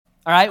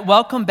All right,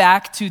 welcome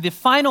back to the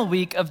final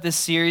week of this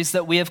series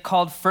that we have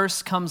called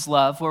First Comes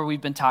Love, where we've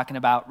been talking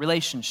about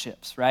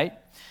relationships, right?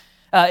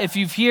 If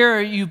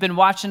you've been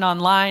watching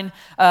online,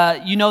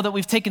 you know that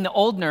we've taken the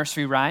old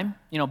nursery rhyme,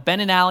 Ben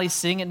and Allie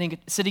sitting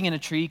in a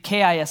tree,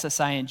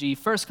 Kissing,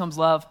 first comes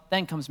love,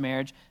 then comes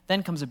marriage,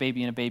 then comes a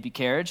baby in a baby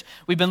carriage.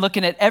 We've been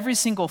looking at every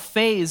single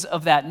phase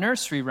of that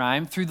nursery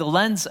rhyme through the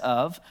lens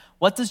of,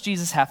 what does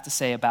Jesus have to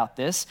say about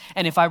this?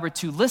 And if I were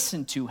to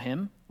listen to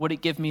him, would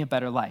it give me a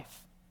better life?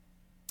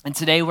 And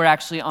today we're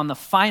actually on the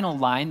final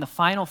line, the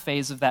final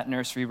phase of that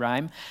nursery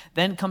rhyme.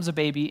 Then comes a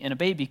baby in a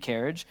baby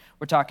carriage.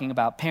 We're talking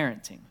about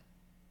parenting.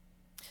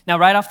 Now,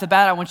 right off the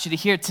bat, I want you to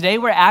hear, today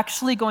we're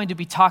actually going to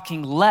be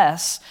talking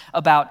less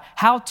about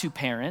how to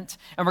parent,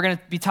 and we're going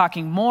to be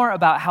talking more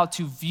about how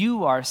to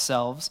view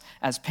ourselves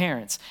as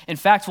parents. In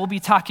fact, we'll be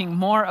talking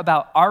more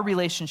about our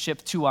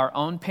relationship to our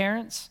own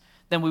parents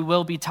than we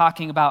will be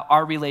talking about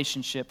our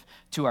relationship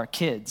to our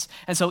kids.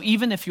 And so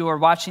even if you are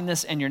watching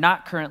this and you're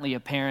not currently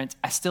a parent,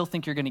 I still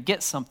think you're going to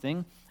get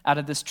something out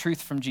of this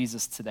truth from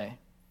Jesus today.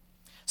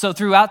 So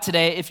throughout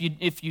today, if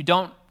you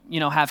don't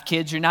have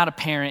kids, you're not a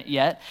parent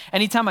yet,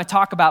 anytime I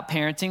talk about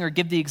parenting or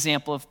give the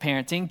example of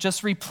parenting,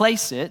 just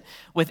replace it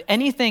with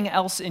anything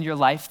else in your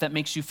life that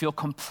makes you feel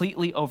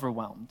completely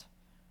overwhelmed.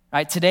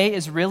 Right? Today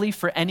is really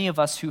for any of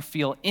us who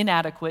feel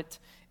inadequate,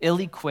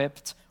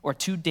 ill-equipped, or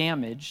too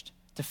damaged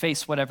to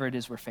face whatever it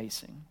is we're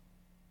facing.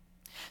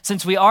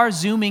 Since we are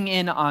zooming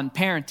in on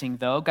parenting,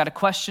 though, got a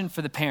question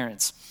for the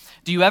parents.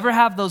 Do you ever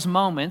have those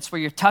moments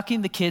where you're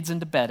tucking the kids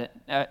into bed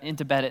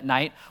at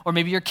night, or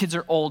maybe your kids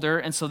are older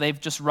and so they've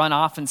just run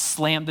off and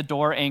slammed the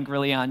door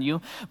angrily on you,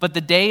 but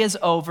the day is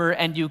over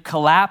and you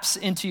collapse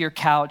into your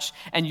couch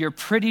and you're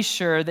pretty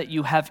sure that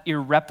you have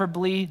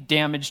irreparably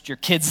damaged your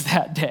kids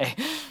that day,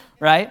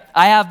 right?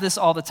 I have this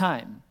all the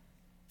time.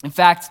 In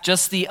fact,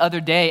 just the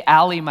other day,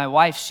 Allie, my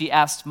wife, she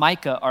asked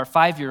Micah, our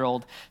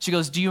 5-year-old, she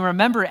goes, "Do you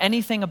remember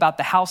anything about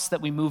the house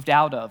that we moved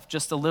out of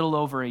just a little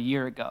over a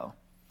year ago?"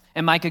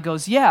 And Micah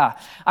goes, "Yeah,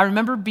 I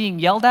remember being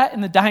yelled at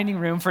in the dining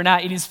room for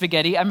not eating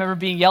spaghetti. I remember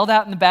being yelled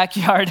at in the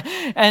backyard,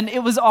 and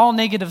it was all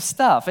negative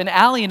stuff." And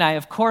Allie and I,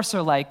 of course,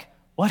 are like,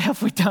 what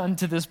have we done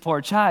to this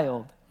poor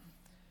child?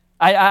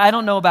 I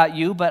don't know about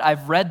you, but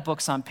I've read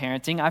books on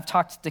parenting. I've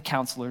talked to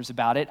counselors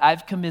about it.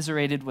 I've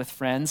commiserated with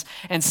friends.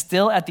 And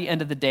still, at the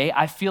end of the day,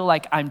 I feel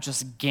like I'm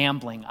just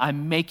gambling.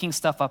 I'm making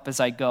stuff up as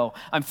I go.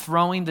 I'm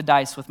throwing the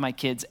dice with my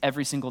kids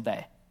every single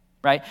day.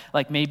 Right?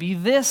 Like maybe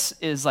this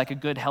is like a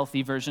good,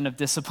 healthy version of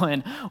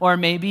discipline. Or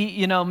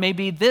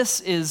maybe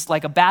this is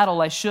like a battle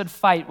I should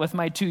fight with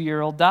my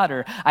 2-year-old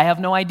daughter. I have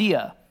no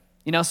idea.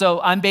 So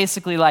I'm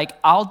basically like,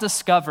 I'll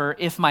discover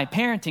if my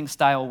parenting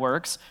style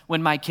works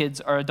when my kids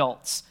are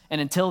adults. And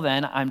until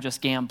then, I'm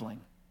just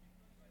gambling.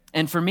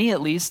 And for me,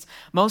 at least,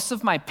 most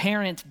of my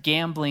parent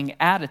gambling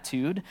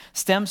attitude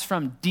stems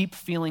from deep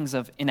feelings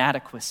of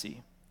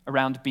inadequacy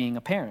around being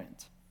a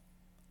parent.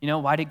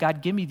 Why did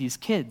God give me these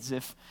kids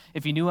if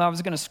he knew I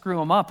was going to screw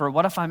them up? Or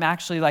what if I'm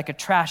actually like a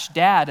trash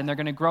dad and they're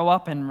going to grow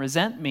up and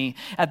resent me?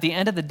 At the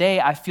end of the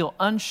day, I feel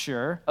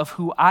unsure of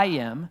who I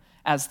am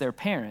as their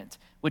parent,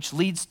 which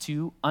leads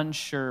to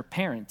unsure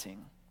parenting.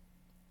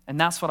 And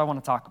that's what I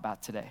want to talk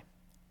about today.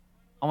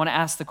 I want to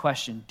ask the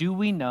question, do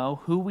we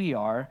know who we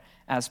are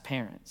as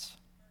parents?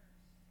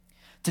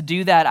 To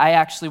do that, I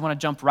actually want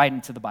to jump right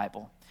into the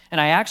Bible. And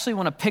I actually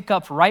want to pick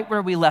up right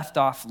where we left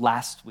off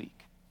last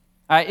week.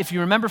 All right, if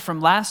you remember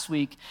from last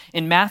week,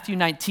 in Matthew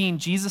 19,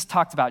 Jesus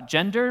talked about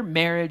gender,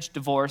 marriage,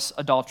 divorce,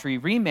 adultery,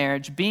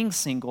 remarriage, being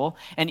single,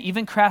 and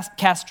even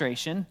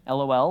castration,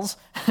 LOLs.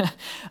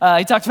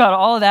 He talked about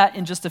all of that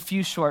in just a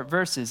few short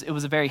verses. It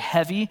was a very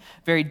heavy,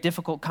 very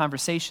difficult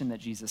conversation that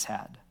Jesus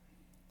had.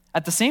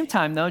 At the same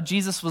time, though,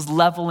 Jesus was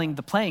leveling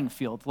the playing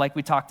field, like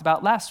we talked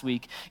about last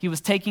week. He was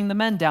taking the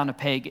men down a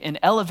peg and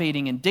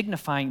elevating and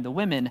dignifying the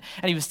women,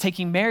 and he was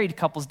taking married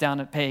couples down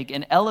a peg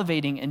and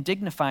elevating and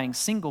dignifying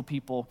single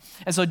people.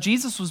 And so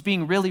Jesus was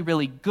being really,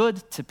 really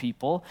good to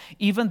people,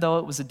 even though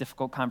it was a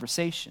difficult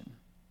conversation.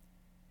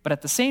 But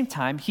at the same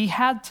time, he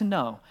had to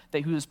know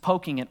that he was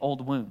poking at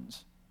old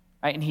wounds.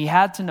 Right? And he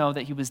had to know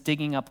that he was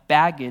digging up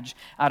baggage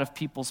out of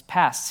people's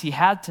pasts. He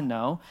had to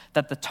know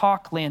that the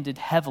talk landed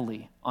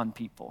heavily on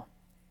people.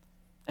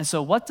 And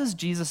so what does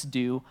Jesus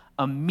do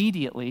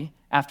immediately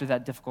after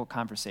that difficult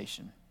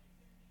conversation?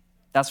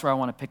 That's where I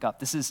want to pick up.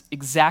 This is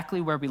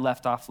exactly where we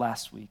left off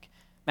last week.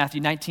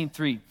 Matthew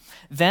 19:3.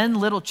 Then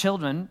little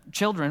children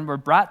were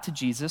brought to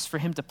Jesus for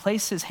him to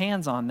place his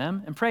hands on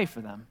them and pray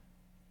for them.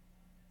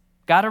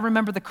 Got to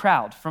remember the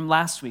crowd from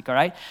last week, all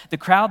right? The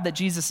crowd that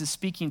Jesus is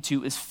speaking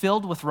to is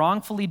filled with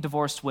wrongfully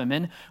divorced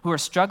women who are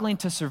struggling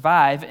to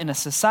survive in a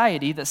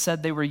society that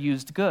said they were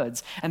used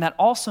goods. And that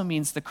also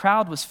means the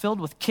crowd was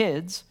filled with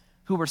kids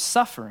who were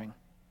suffering.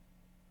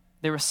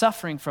 They were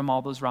suffering from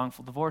all those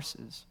wrongful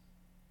divorces.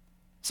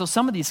 So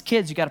some of these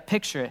kids, you got to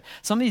picture it.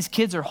 Some of these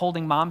kids are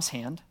holding mom's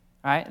hand,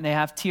 right? And they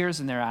have tears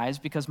in their eyes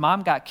because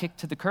mom got kicked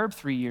to the curb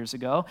 3 years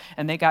ago,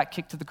 and they got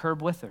kicked to the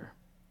curb with her.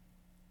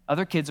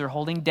 Other kids are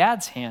holding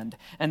dad's hand,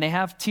 and they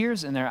have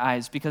tears in their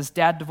eyes because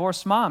dad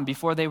divorced mom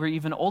before they were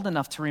even old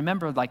enough to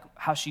remember like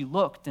how she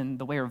looked and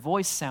the way her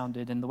voice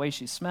sounded and the way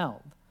she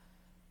smelled.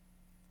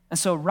 And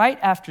so right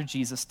after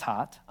Jesus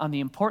taught on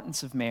the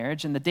importance of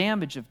marriage and the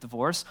damage of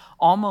divorce,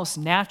 almost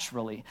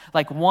naturally,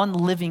 like one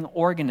living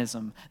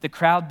organism, the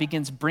crowd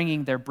begins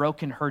bringing their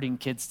broken, hurting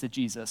kids to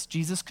Jesus.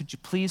 Jesus, could you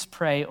please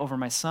pray over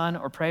my son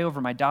or pray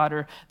over my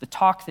daughter? The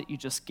talk that you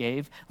just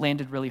gave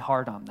landed really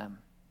hard on them.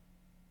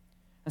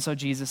 And so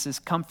Jesus is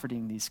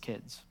comforting these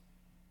kids,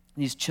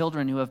 these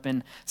children who have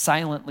been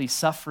silently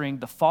suffering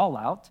the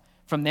fallout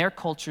from their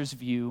culture's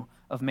view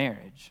of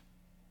marriage.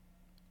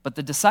 But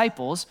the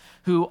disciples,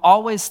 who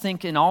always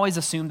think and always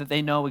assume that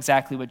they know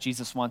exactly what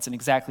Jesus wants and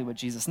exactly what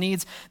Jesus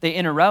needs, they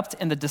interrupt,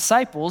 and the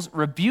disciples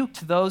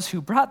rebuked those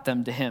who brought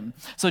them to him.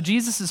 So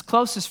Jesus'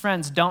 closest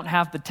friends don't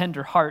have the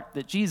tender heart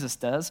that Jesus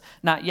does,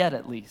 not yet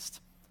at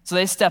least. So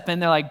they step in,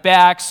 they're like,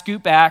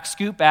 scoot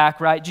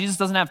back, right? Jesus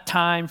doesn't have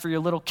time for your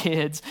little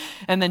kids.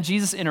 And then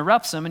Jesus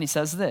interrupts them, and he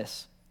says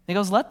this. He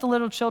goes, let the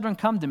little children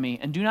come to me,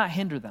 and do not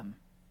hinder them.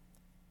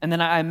 And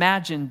then I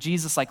imagine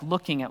Jesus like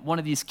looking at one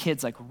of these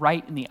kids like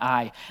right in the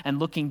eye and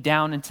looking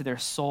down into their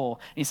soul.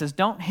 And he says,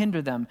 don't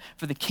hinder them,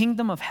 for the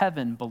kingdom of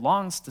heaven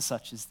belongs to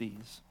such as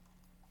these.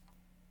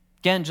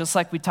 Again, just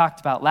like we talked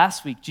about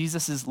last week,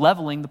 Jesus is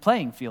leveling the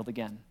playing field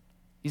again.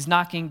 He's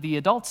knocking the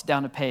adults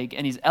down a peg,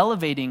 and he's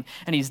elevating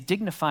and he's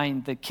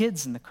dignifying the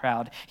kids in the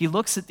crowd. He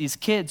looks at these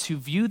kids who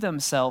view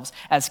themselves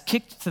as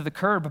kicked to the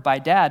curb by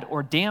dad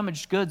or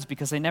damaged goods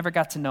because they never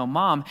got to know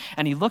mom.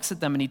 And he looks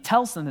at them and he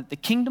tells them that the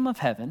kingdom of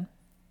heaven,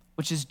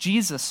 which is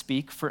Jesus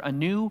speak for a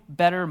new,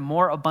 better,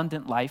 more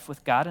abundant life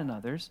with God and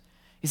others.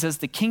 He says,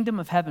 the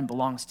kingdom of heaven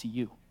belongs to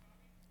you.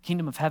 The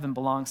kingdom of heaven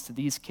belongs to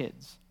these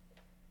kids.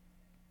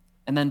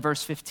 And then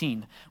verse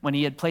 15, when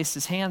he had placed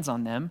his hands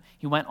on them,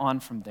 he went on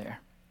from there.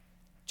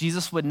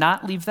 Jesus would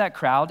not leave that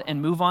crowd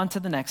and move on to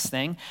the next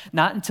thing,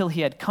 not until he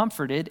had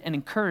comforted and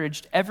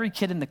encouraged every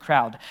kid in the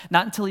crowd,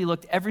 not until he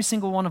looked every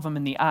single one of them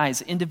in the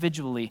eyes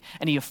individually,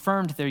 and he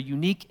affirmed their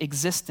unique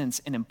existence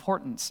and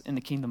importance in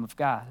the kingdom of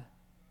God.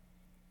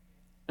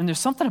 And there's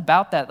something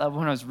about that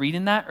when I was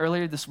reading that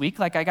earlier this week,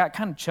 like I got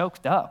kind of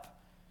choked up.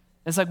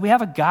 It's like we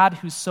have a God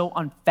who's so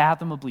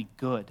unfathomably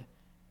good,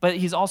 but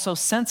he's also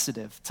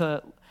sensitive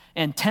to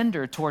and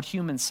tender toward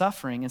human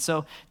suffering. And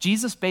so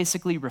Jesus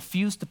basically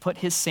refused to put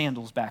his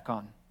sandals back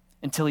on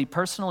until he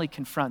personally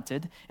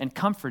confronted and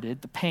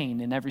comforted the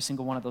pain in every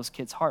single one of those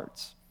kids'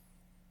 hearts.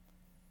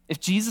 If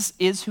Jesus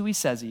is who he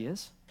says he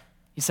is,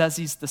 he says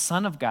he's the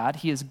Son of God.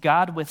 He is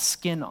God with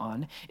skin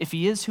on. If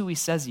he is who he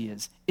says he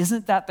is,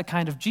 isn't that the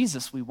kind of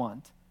Jesus we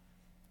want?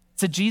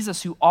 It's a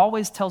Jesus who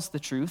always tells the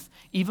truth,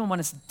 even when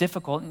it's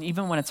difficult and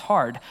even when it's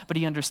hard, but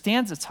he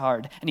understands it's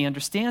hard and he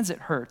understands it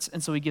hurts,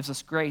 and so he gives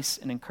us grace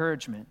and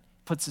encouragement,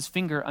 puts his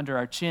finger under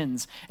our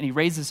chins, and he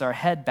raises our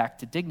head back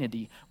to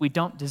dignity. We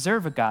don't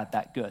deserve a God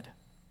that good,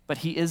 but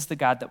he is the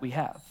God that we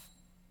have.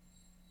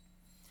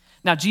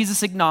 Now,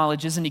 Jesus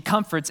acknowledges and he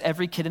comforts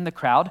every kid in the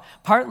crowd,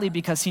 partly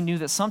because he knew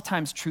that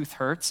sometimes truth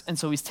hurts, and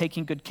so he's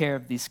taking good care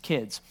of these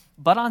kids.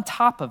 But on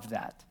top of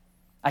that,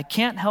 I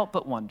can't help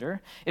but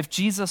wonder if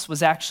Jesus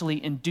was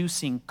actually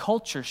inducing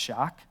culture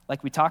shock,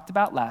 like we talked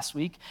about last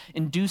week,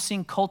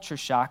 inducing culture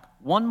shock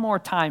one more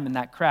time in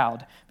that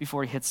crowd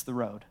before he hits the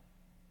road.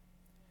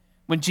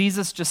 When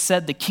Jesus just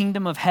said the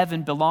kingdom of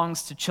heaven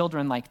belongs to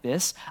children like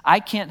this, I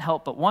can't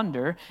help but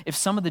wonder if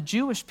some of the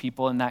Jewish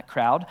people in that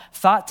crowd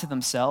thought to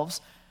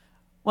themselves,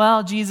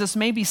 well, Jesus,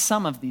 maybe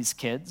some of these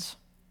kids,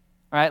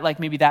 right? Like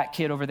maybe that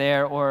kid over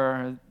there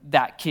or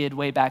that kid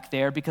way back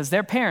there because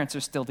their parents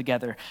are still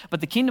together.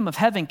 But the kingdom of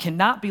heaven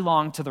cannot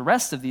belong to the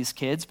rest of these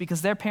kids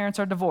because their parents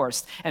are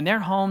divorced and their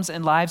homes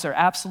and lives are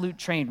absolute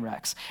train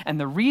wrecks. And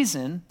the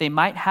reason they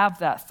might have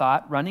that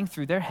thought running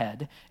through their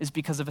head is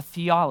because of a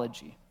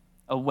theology,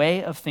 a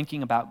way of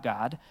thinking about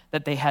God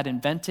that they had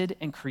invented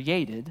and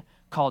created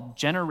called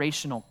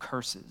generational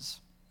curses.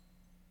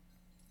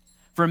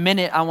 For a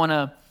minute, I want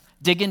to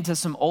dig into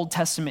some Old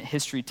Testament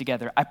history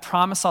together. I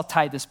promise I'll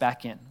tie this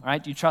back in, all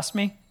right? Do you trust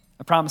me?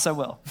 I promise I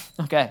will.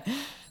 Okay.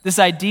 This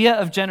idea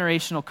of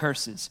generational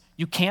curses,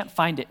 you can't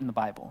find it in the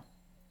Bible.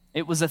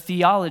 It was a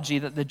theology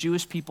that the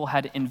Jewish people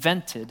had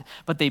invented,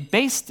 but they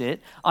based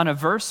it on a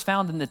verse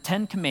found in the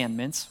Ten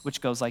Commandments,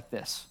 which goes like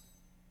this.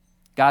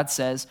 God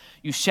says,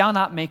 you shall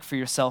not make for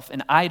yourself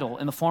an idol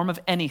in the form of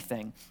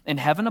anything, in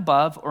heaven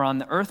above or on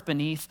the earth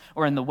beneath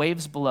or in the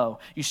waves below.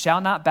 You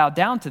shall not bow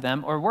down to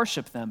them or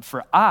worship them,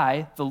 for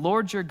I, the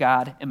Lord your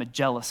God, am a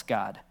jealous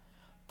God,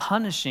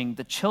 punishing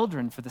the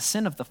children for the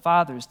sin of the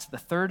fathers to the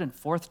third and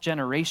fourth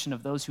generation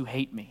of those who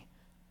hate me.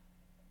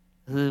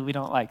 We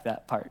don't like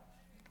that part.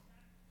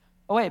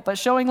 Oh wait, but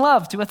showing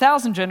love to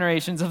 1,000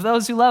 generations of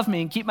those who love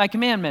me and keep my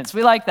commandments.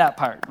 We like that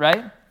part,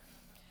 right?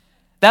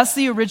 That's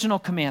the original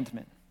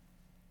commandment.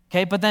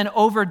 Okay, but then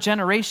over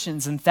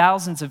generations and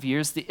thousands of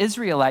years, the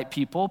Israelite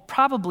people,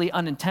 probably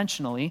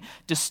unintentionally,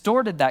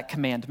 distorted that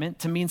commandment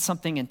to mean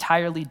something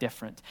entirely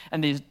different.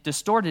 And they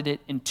distorted it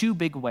in two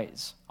big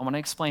ways. I want to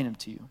explain them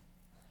to you.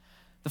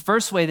 The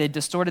first way they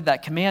distorted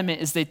that commandment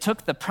is they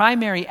took the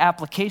primary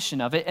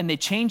application of it and they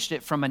changed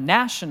it from a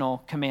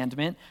national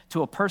commandment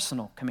to a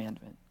personal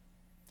commandment.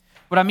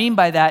 What I mean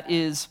by that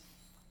is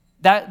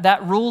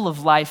that rule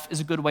of life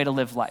is a good way to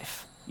live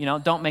life.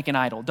 Don't make an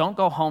idol. Don't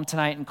go home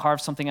tonight and carve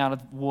something out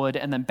of wood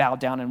and then bow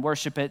down and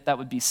worship it. That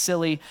would be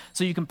silly.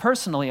 So you can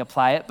personally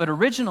apply it, but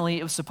originally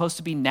it was supposed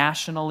to be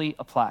nationally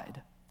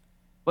applied.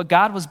 What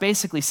God was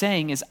basically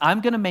saying is, I'm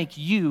going to make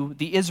you,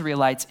 the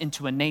Israelites,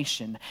 into a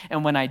nation.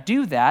 And when I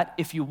do that,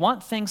 if you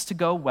want things to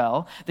go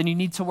well, then you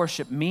need to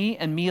worship me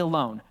and me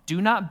alone. Do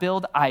not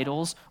build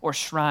idols or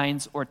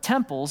shrines or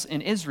temples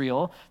in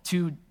Israel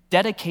to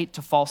dedicate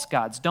to false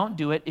gods. Don't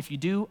do it. If you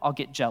do, I'll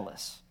get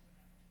jealous.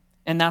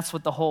 And that's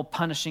what the whole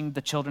punishing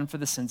the children for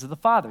the sins of the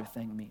father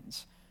thing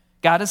means.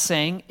 God is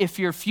saying, if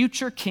your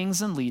future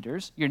kings and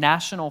leaders, your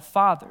national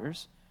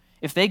fathers,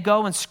 if they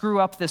go and screw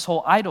up this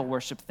whole idol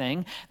worship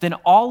thing, then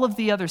all of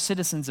the other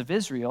citizens of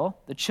Israel,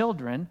 the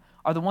children,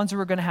 are the ones who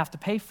are going to have to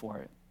pay for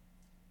it.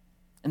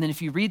 And then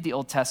if you read the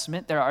Old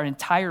Testament, there are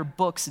entire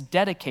books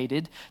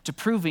dedicated to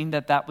proving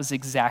that that was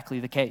exactly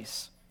the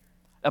case.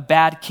 A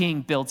bad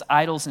king builds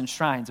idols and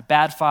shrines, a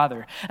bad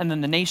father, and then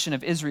the nation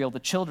of Israel,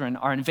 the children,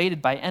 are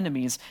invaded by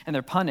enemies and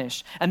they're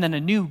punished. And then a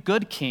new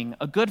good king,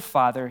 a good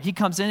father, he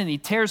comes in and he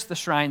tears the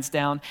shrines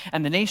down,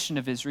 and the nation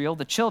of Israel,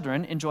 the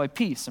children, enjoy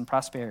peace and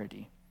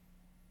prosperity.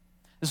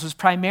 This was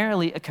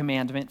primarily a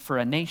commandment for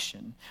a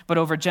nation, but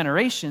over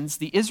generations,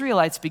 the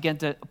Israelites began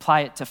to apply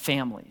it to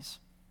families.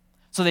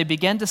 So they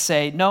began to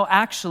say, no,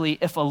 actually,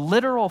 if a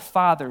literal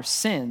father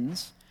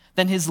sins,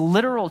 then his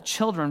literal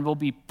children will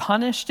be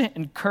punished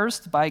and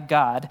cursed by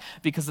God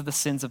because of the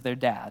sins of their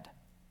dad.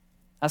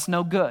 That's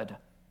no good.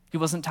 He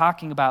wasn't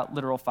talking about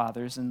literal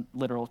fathers and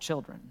literal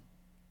children.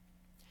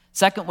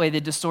 Second way they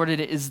distorted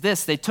it is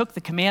this. They took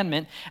the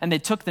commandment and they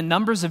took the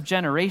numbers of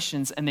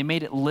generations and they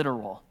made it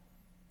literal.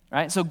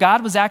 Right? So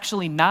God was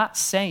actually not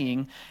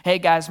saying, hey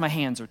guys, my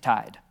hands are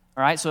tied.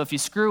 All right, so if you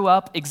screw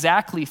up,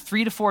 exactly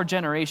 3 to 4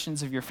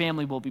 generations of your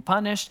family will be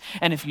punished.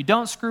 And if you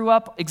don't screw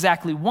up,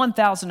 exactly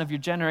 1,000 of your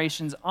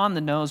generations on the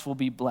nose will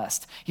be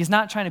blessed. He's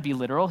not trying to be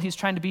literal. He's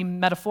trying to be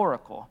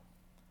metaphorical.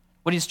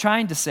 What he's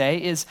trying to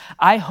say is,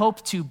 I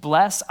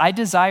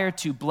desire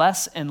to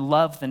bless and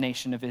love the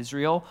nation of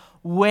Israel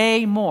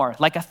way more,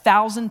 like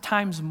 1,000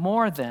 times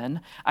more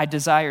than I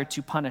desire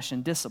to punish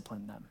and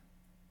discipline them.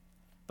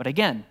 But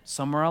again,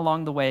 somewhere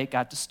along the way, it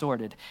got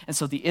distorted. And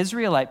so the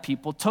Israelite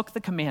people took the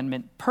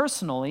commandment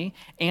personally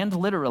and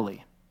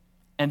literally.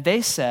 And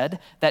they said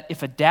that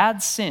if a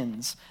dad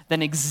sins,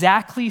 then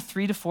exactly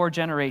 3 to 4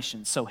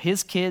 generations, so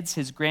his kids,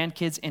 his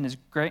grandkids, and his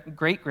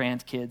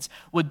great-grandkids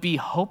would be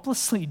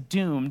hopelessly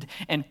doomed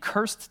and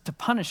cursed to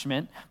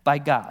punishment by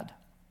God.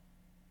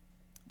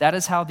 That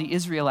is how the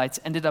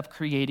Israelites ended up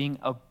creating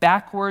a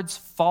backwards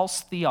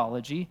false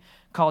theology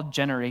called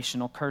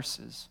generational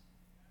curses.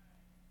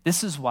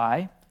 This is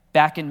why,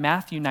 back in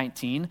Matthew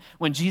 19,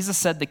 when Jesus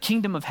said the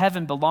kingdom of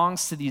heaven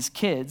belongs to these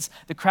kids,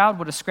 the crowd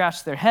would have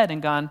scratched their head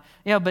and gone,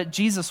 yeah, but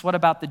Jesus, what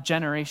about the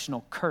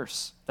generational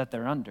curse that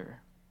they're under?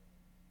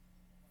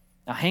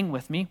 Now hang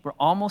with me. We're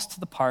almost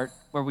to the part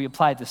where we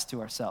apply this to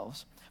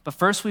ourselves. But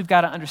first we've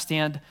got to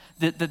understand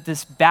that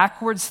this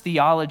backwards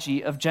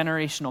theology of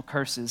generational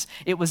curses,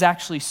 it was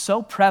actually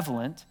so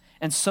prevalent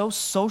and so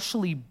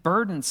socially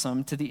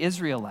burdensome to the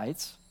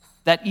Israelites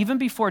that even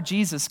before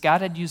Jesus,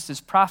 God had used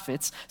his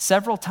prophets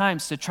several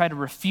times to try to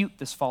refute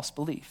this false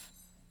belief.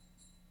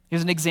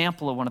 Here's an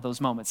example of one of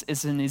those moments.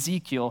 It's in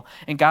Ezekiel,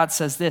 and God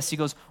says this. He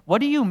goes, what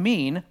do you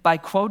mean by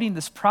quoting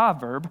this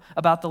proverb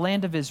about the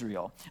land of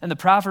Israel? And the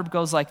proverb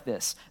goes like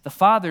this: the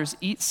fathers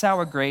eat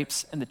sour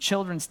grapes, and the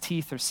children's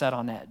teeth are set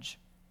on edge.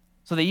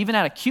 So they even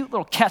had a cute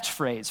little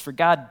catchphrase for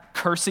God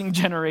cursing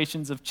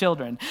generations of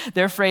children.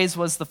 Their phrase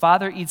was, the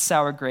father eats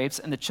sour grapes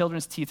and the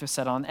children's teeth are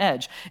set on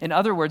edge. In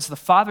other words, the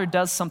father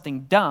does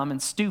something dumb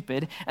and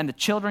stupid and the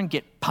children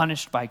get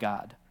punished by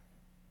God.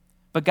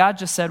 But God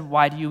just said,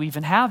 why do you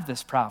even have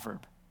this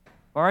proverb?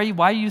 Why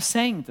are you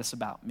saying this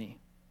about me?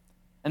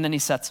 And then he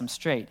sets them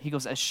straight. He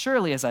goes, as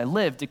surely as I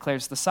live,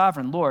 declares the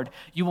sovereign Lord,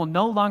 you will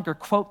no longer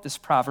quote this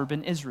proverb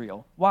in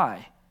Israel.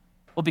 Why?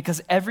 Well,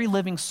 because every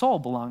living soul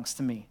belongs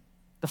to me.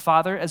 The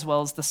Father as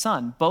well as the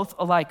Son, both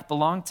alike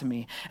belong to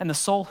me. And the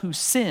soul who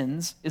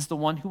sins is the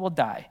one who will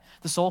die.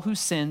 The soul who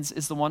sins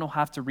is the one who will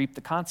have to reap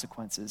the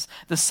consequences.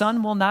 The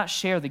Son will not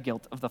share the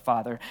guilt of the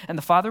Father, and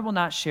the Father will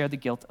not share the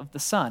guilt of the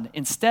Son.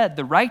 Instead,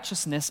 the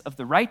righteousness of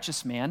the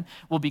righteous man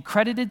will be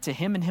credited to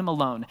him and him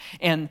alone,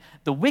 and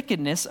the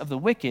wickedness of the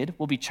wicked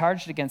will be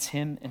charged against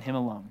him and him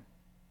alone.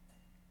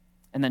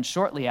 And then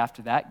shortly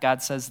after that,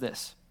 God says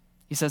this.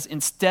 He says,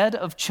 instead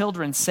of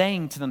children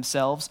saying to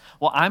themselves,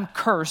 well, I'm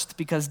cursed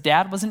because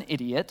dad was an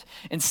idiot,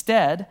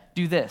 instead,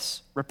 do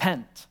this,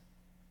 repent.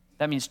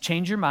 That means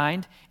change your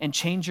mind and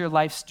change your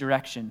life's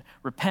direction.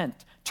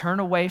 Repent, turn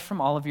away from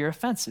all of your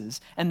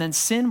offenses, and then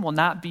sin will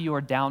not be your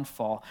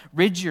downfall.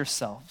 Rid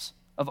yourselves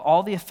of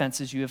all the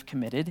offenses you have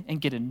committed and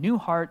get a new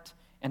heart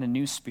and a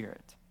new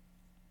spirit.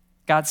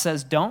 God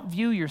says, don't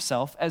view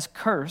yourself as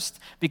cursed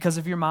because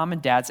of your mom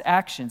and dad's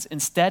actions.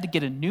 Instead,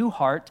 get a new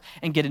heart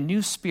and get a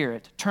new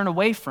spirit. Turn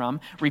away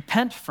from,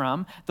 repent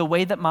from the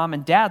way that mom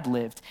and dad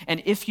lived.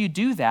 And if you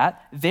do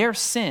that, their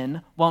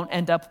sin won't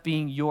end up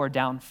being your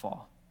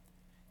downfall.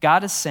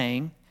 God is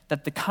saying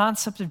that the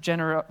concept of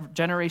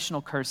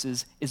generational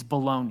curses is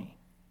baloney.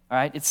 All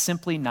right? It's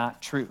simply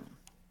not true.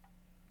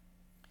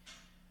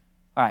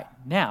 All right,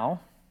 now,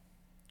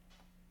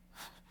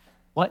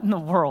 what in the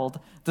world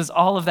does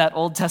all of that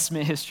Old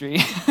Testament history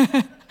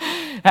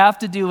have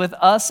to do with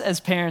us as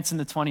parents in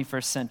the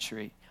 21st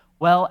century?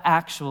 Well,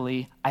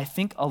 actually, I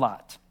think a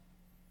lot.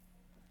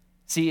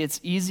 See, it's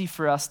easy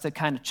for us to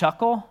kind of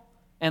chuckle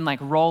and like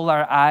roll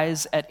our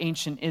eyes at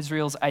ancient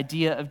Israel's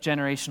idea of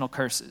generational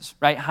curses,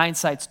 right?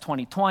 Hindsight's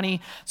 2020,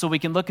 so we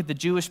can look at the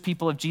Jewish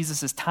people of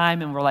Jesus'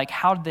 time and we're like,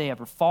 how did they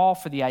ever fall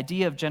for the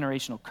idea of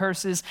generational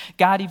curses?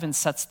 God even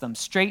sets them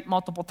straight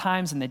multiple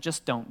times and they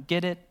just don't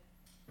get it.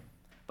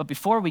 But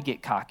before we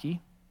get cocky,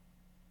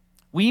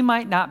 we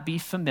might not be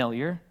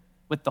familiar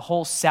with the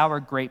whole sour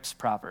grapes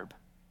proverb,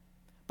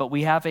 but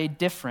we have a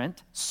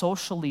different,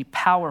 socially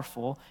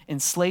powerful,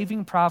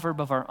 enslaving proverb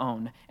of our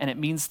own, and it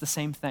means the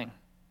same thing.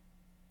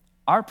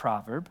 Our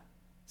proverb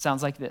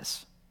sounds like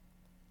this: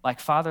 like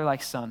father,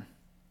 like son.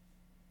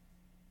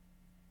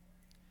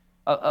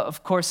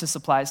 Of course, this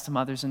applies to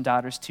mothers and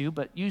daughters too,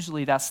 but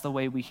usually that's the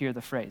way we hear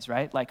the phrase,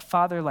 right? Like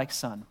father, like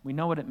son. We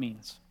know what it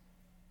means.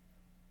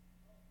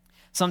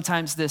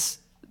 Sometimes this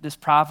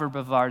proverb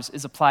of ours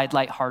is applied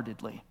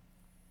lightheartedly,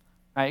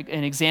 right?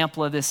 An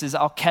example of this is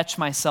I'll catch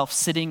myself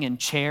sitting in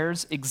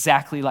chairs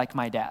exactly like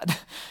my dad.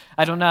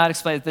 I don't know how to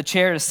explain it. The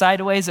chair is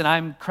sideways and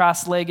I'm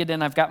cross-legged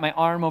and I've got my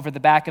arm over the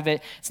back of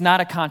it. It's not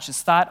a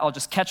conscious thought. I'll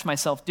just catch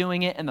myself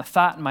doing it, and the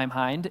thought in my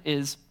mind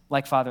is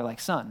like father, like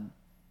son.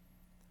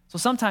 So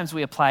sometimes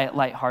we apply it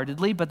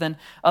lightheartedly, but then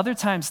other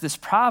times this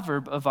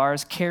proverb of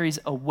ours carries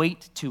a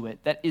weight to it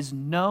that is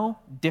no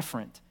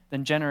different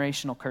than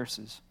generational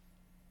curses.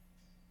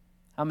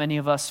 How many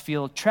of us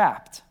feel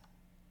trapped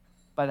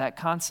by that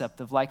concept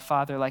of like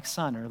father, like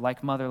son, or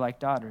like mother, like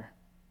daughter?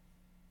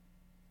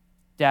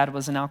 Dad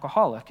was an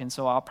alcoholic, and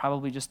so I'll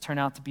probably just turn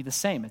out to be the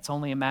same. It's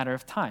only a matter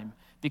of time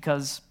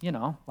because,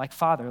 like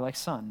father, like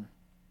son.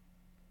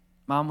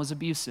 Mom was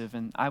abusive,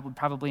 and I would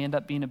probably end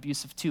up being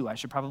abusive too. I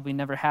should probably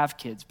never have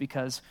kids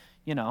because,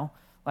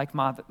 like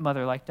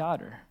mother, like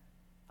daughter.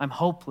 I'm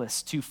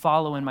hopeless to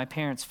follow in my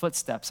parents'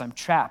 footsteps. I'm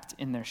trapped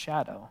in their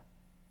shadow.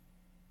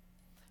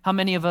 How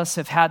many of us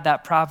have had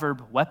that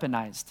proverb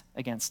weaponized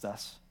against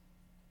us?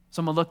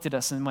 Someone looked at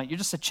us and went, you're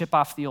just a chip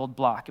off the old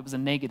block. It was a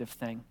negative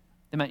thing.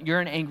 They meant you're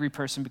an angry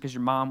person because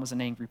your mom was an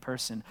angry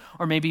person.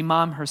 Or maybe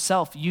mom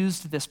herself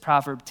used this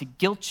proverb to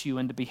guilt you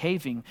into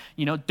behaving.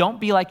 Don't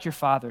be like your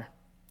father.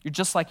 You're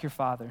just like your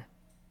father.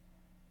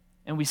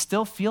 And we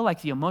still feel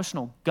like the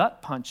emotional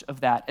gut punch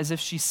of that as if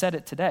she said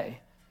it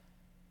today.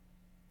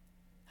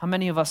 How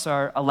many of us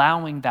are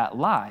allowing that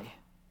lie?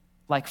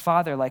 Like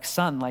father, like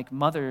son, like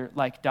mother,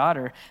 like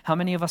daughter. How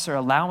many of us are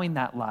allowing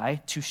that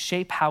lie to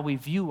shape how we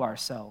view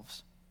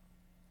ourselves?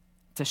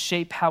 To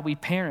shape how we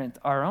parent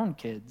our own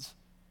kids?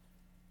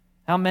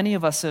 How many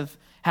of us have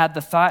had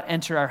the thought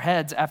enter our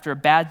heads after a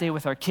bad day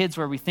with our kids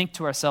where we think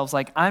to ourselves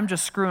like, I'm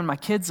just screwing my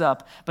kids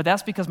up, but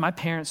that's because my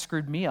parents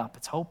screwed me up.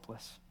 It's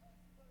hopeless.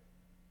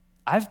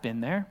 I've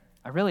been there.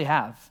 I really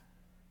have.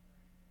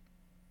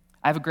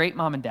 I have a great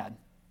mom and dad.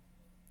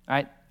 All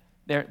right?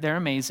 They're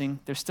amazing.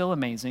 They're still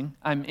amazing.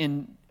 I'm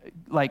in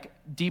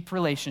deep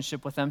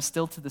relationship with them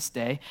still to this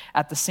day.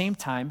 At the same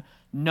time,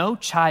 no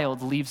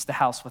child leaves the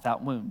house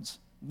without wounds.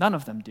 None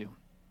of them do.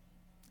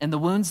 And the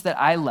wounds that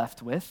I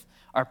left with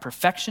are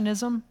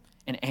perfectionism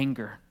and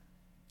anger,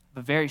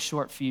 a very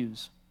short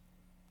fuse.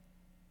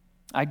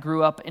 I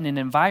grew up in an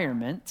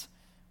environment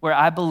where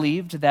I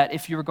believed that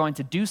if you were going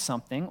to do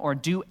something or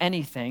do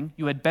anything,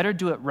 you had better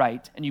do it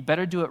right, and you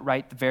better do it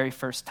right the very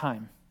first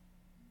time.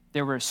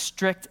 There were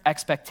strict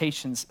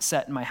expectations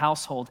set in my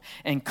household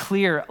and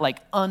clear,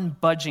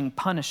 unbudging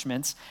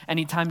punishments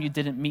anytime you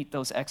didn't meet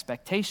those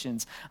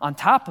expectations. On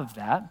top of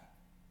that,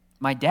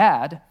 my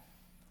dad,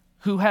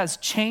 who has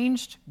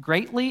changed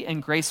greatly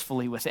and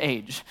gracefully with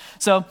age.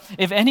 So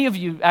if any of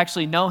you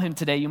actually know him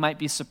today, you might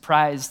be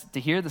surprised to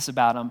hear this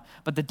about him,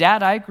 but the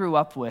dad I grew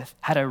up with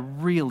had a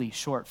really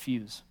short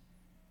fuse.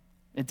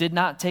 It did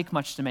not take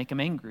much to make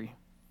him angry.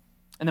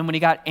 And then when he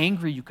got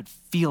angry, you could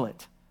feel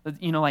it.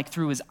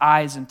 Through his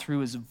eyes and through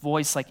his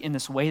voice, in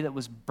this way that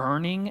was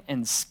burning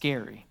and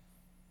scary.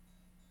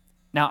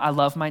 Now, I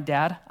love my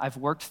dad. I've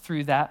worked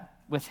through that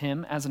with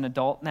him as an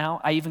adult now.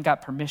 I even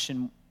got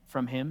permission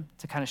from him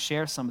to kind of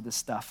share some of this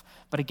stuff.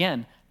 But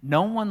again,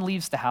 no one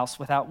leaves the house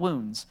without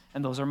wounds,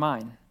 and those are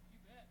mine.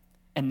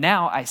 And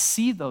now I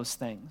see those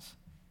things,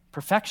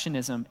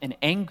 perfectionism and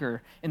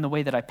anger in the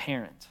way that I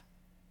parent.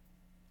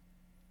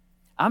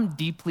 I'm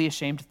deeply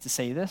ashamed to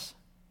say this,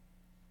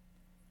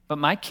 but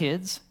my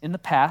kids in the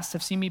past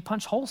have seen me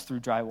punch holes through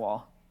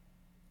drywall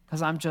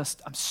because I'm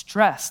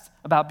stressed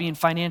about being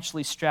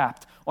financially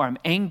strapped or I'm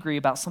angry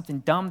about something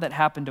dumb that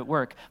happened at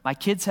work. My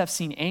kids have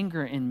seen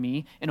anger in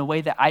me in a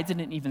way that I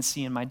didn't even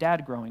see in my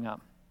dad growing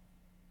up.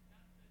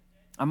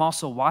 I'm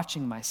also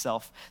watching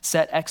myself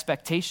set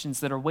expectations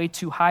that are way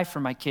too high for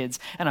my kids,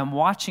 and I'm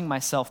watching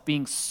myself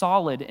being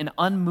solid and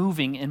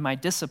unmoving in my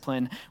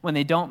discipline when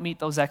they don't meet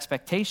those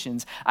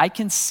expectations. I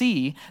can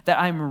see that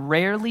I'm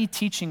rarely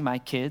teaching my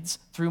kids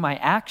through my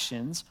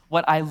actions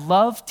what I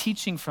love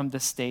teaching from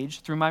this stage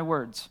through my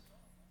words,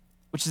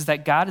 which is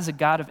that God is a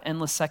God of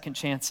endless second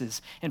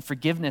chances, and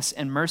forgiveness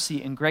and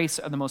mercy and grace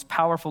are the most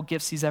powerful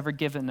gifts he's ever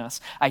given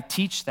us. I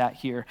teach that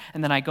here,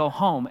 and then I go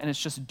home, and it's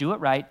just do it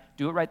right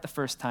the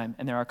first time,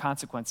 and there are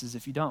consequences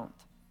if you don't.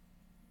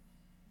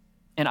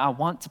 And I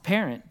want to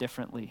parent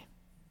differently.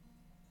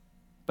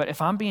 But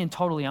if I'm being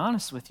totally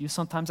honest with you,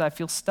 sometimes I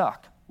feel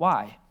stuck.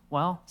 Why?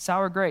 Well,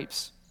 sour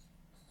grapes.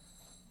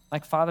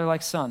 Like father,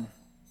 like son.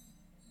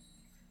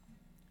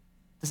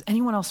 Does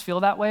anyone else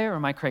feel that way, or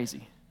am I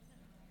crazy?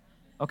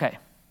 Okay,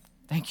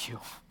 thank you.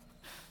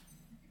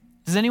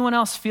 Does anyone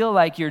else feel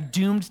like you're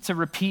doomed to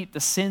repeat the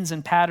sins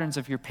and patterns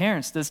of your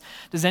parents?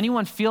 Does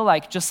anyone feel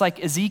like, just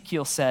like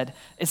Ezekiel said,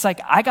 it's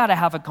like I got to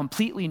have a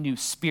completely new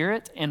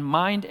spirit and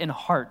mind and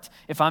heart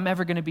if I'm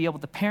ever going to be able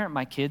to parent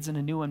my kids in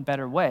a new and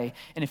better way?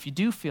 And if you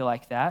do feel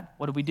like that,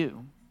 what do we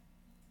do?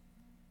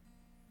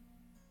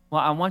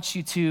 Well, I want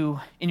you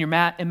to, in your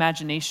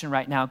imagination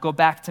right now, go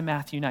back to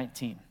Matthew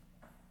 19.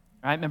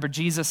 Right? Remember,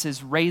 Jesus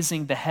is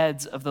raising the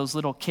heads of those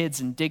little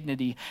kids in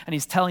dignity, and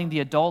he's telling the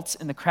adults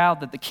in the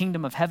crowd that the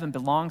kingdom of heaven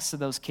belongs to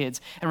those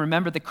kids. And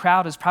remember, the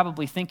crowd is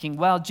probably thinking,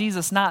 well,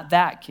 Jesus, not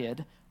that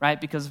kid,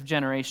 right? Because of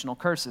generational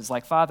curses,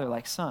 like father,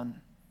 like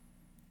son.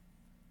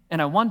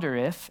 And I wonder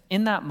if,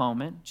 in that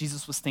moment,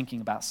 Jesus was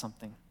thinking about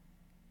something.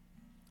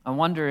 I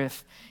wonder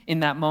if,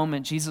 in that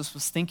moment, Jesus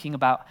was thinking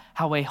about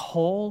how a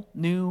whole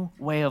new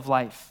way of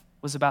life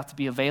was about to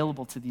be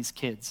available to these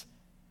kids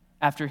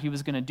after he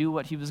was going to do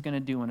what he was going to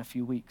do in a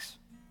few weeks.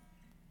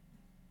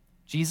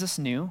 Jesus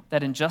knew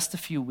that in just a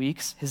few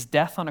weeks, his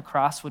death on a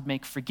cross would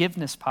make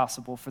forgiveness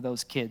possible for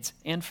those kids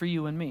and for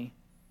you and me.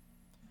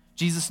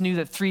 Jesus knew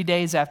that 3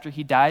 days after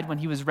he died, when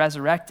he was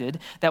resurrected,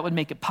 that would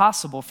make it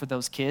possible for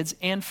those kids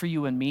and for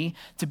you and me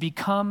to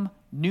become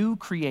new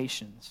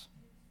creations,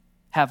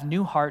 have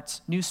new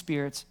hearts, new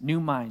spirits, new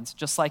minds,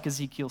 just like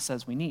Ezekiel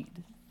says we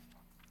need.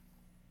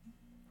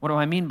 What do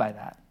I mean by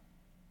that?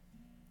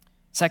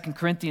 2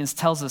 Corinthians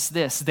tells us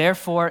this: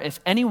 therefore, if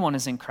anyone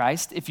is in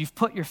Christ, if you've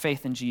put your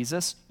faith in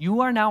Jesus,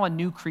 you are now a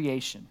new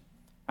creation,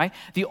 right?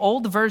 The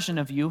old version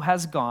of you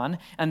has gone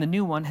and the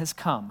new one has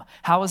come.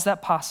 How is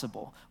that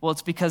possible? Well,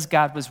 it's because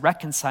God was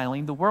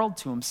reconciling the world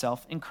to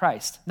himself in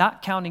Christ,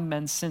 not counting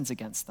men's sins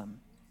against them.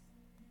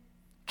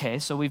 Okay,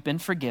 so we've been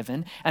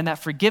forgiven, and that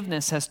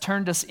forgiveness has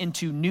turned us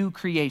into new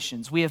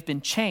creations. We have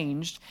been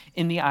changed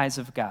in the eyes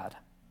of God.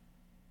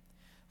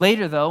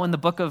 Later, though, in the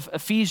book of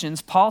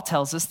Ephesians, Paul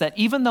tells us that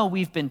even though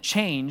we've been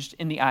changed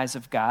in the eyes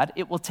of God,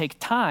 it will take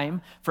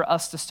time for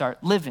us to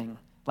start living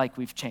like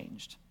we've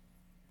changed.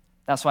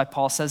 That's why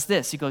Paul says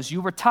this. He goes,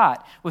 you were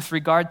taught with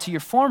regard to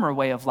your former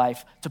way of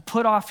life to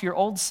put off your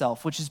old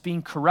self, which is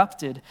being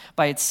corrupted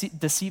by its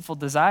deceitful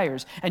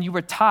desires, and you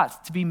were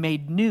taught to be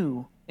made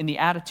new in the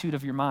attitude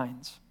of your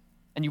minds.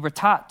 And you were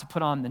taught to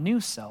put on the new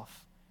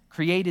self,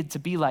 created to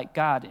be like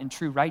God in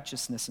true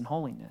righteousness and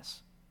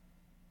holiness.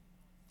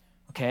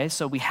 Okay,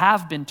 so we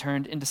have been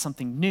turned into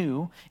something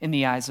new in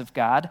the eyes of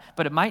God,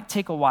 but it might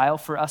take a while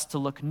for us to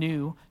look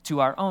new to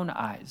our own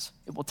eyes.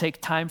 It will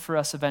take time for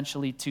us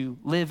eventually to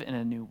live in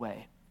a new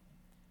way.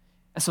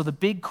 And so the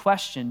big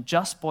question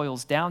just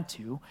boils down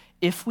to,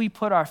 if we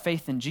put our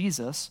faith in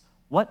Jesus,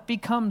 what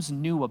becomes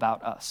new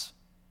about us?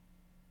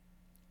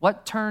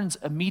 What turns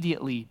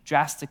immediately,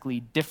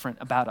 drastically different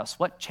about us?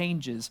 What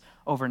changes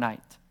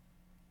overnight?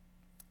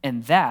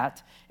 And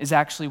that is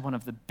actually one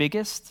of the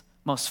biggest,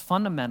 most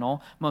fundamental,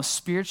 most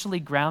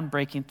spiritually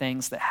groundbreaking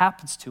things that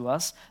happens to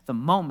us the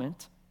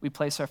moment we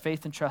place our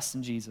faith and trust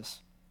in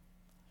Jesus.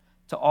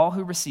 To all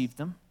who received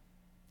him,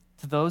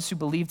 to those who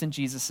believed in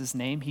Jesus'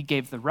 name, he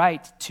gave the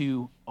right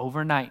to,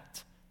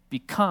 overnight,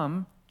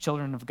 become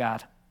children of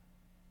God.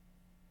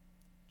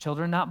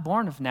 Children not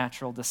born of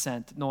natural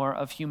descent, nor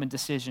of human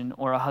decision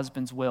or a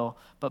husband's will,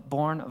 but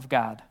born of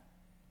God.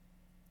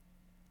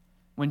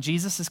 When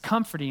Jesus is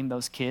comforting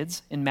those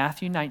kids in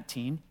Matthew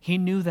 19, he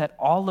knew that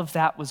all of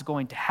that was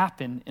going to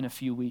happen in a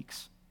few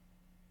weeks.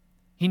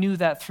 He knew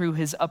that through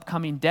his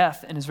upcoming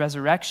death and his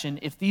resurrection,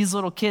 if these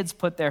little kids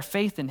put their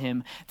faith in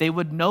him, they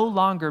would no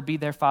longer be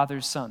their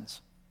father's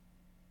sons.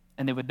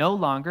 And they would no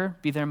longer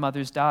be their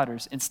mother's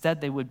daughters.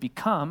 Instead, they would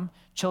become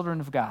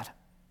children of God.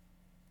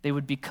 They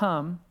would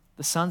become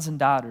the sons and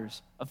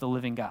daughters of the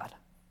living God.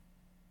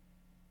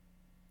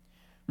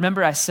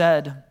 Remember, I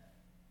said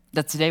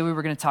that today we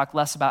were going to talk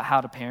less about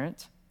how to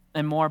parent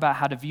and more about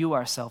how to view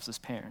ourselves as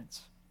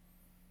parents.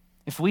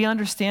 If we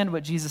understand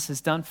what Jesus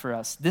has done for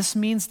us, this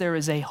means there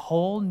is a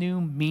whole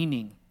new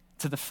meaning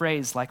to the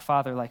phrase like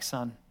father, like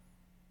son,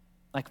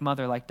 like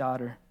mother, like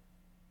daughter.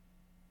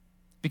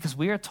 Because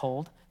we are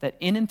told that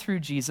in and through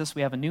Jesus,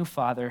 we have a new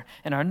Father,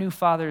 and our new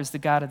Father is the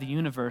God of the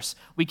universe.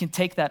 We can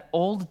take that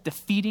old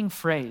defeating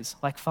phrase,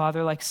 like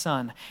Father, like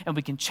Son, and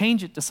we can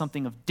change it to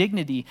something of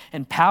dignity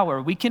and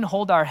power. We can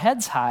hold our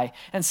heads high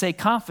and say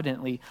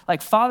confidently,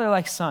 like Father,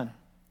 like Son,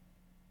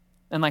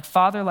 and like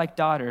Father, like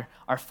daughter,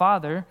 our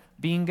Father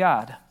being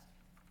God.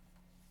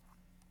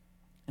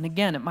 And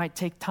again, it might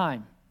take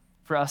time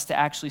for us to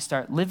actually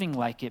start living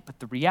like it, but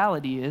the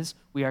reality is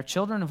we are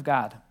children of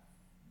God.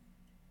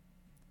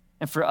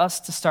 And for us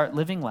to start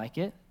living like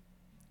it,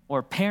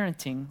 or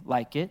parenting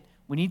like it,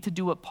 we need to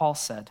do what Paul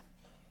said.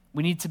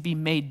 We need to be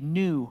made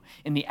new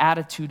in the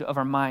attitude of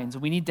our minds.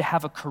 We need to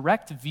have a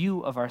correct view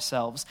of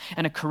ourselves.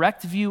 And a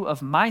correct view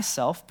of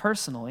myself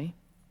personally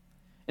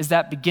is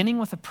that beginning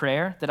with a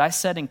prayer that I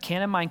said in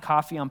Can of Mine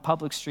Coffee on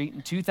Public Street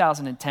in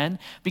 2010,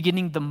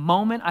 beginning the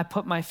moment I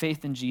put my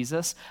faith in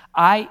Jesus,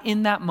 I,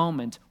 in that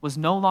moment, was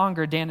no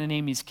longer Dan and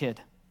Amy's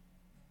kid.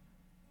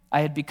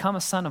 I had become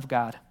a son of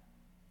God.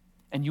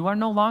 And you are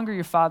no longer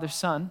your father's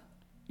son.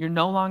 You're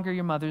no longer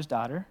your mother's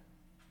daughter.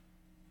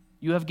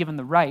 You have given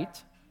the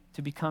right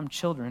to become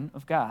children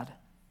of God.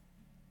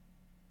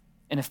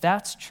 And if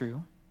that's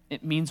true,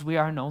 it means we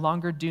are no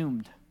longer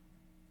doomed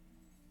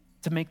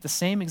to make the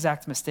same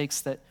exact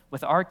mistakes that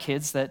with our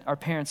kids that our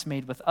parents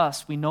made with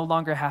us. We no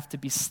longer have to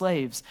be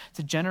slaves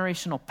to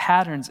generational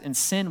patterns and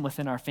sin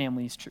within our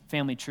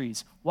family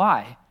trees.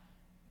 Why?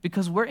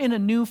 Because we're in a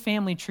new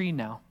family tree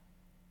now.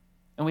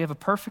 And we have a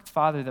perfect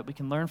Father that we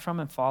can learn from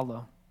and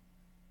follow.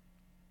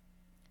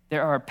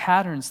 There are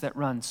patterns that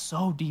run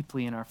so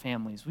deeply in our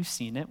families. We've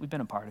seen it. We've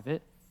been a part of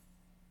it.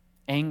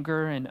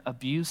 Anger and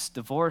abuse,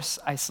 divorce,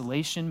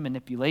 isolation,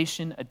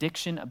 manipulation,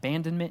 addiction,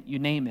 abandonment, you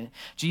name it.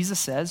 Jesus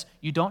says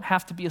you don't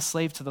have to be a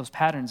slave to those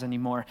patterns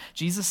anymore.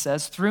 Jesus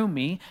says, through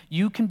me,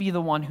 you can be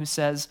the one who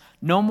says,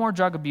 no more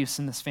drug abuse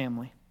in this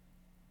family.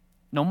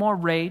 No more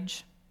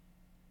rage.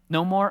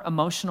 No more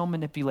emotional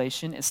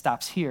manipulation. It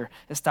stops here.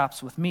 It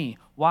stops with me.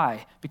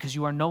 Why? Because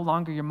you are no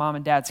longer your mom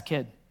and dad's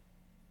kid.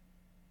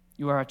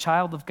 You are a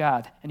child of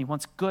God, and he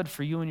wants good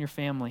for you and your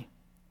family.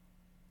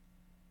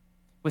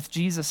 With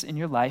Jesus in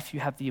your life, you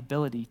have the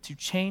ability to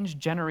change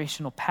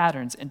generational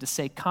patterns and to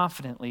say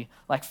confidently,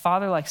 like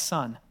Father, like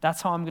Son,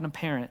 that's how I'm going to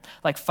parent.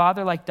 Like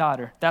Father, like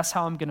daughter, that's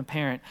how I'm going to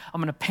parent.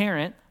 I'm going to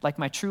parent like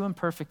my true and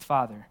perfect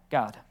Father,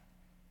 God.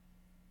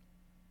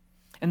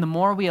 And the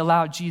more we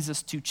allow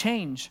Jesus to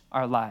change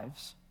our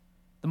lives,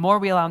 the more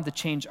we allow him to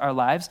change our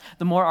lives,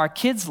 the more our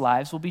kids'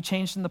 lives will be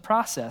changed in the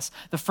process.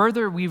 The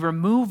further we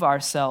remove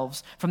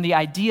ourselves from the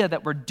idea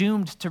that we're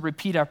doomed to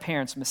repeat our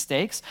parents'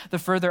 mistakes, the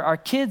further our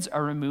kids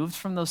are removed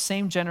from those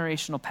same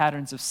generational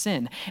patterns of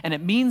sin. And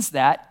it means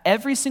that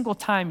every single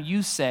time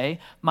you say,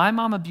 my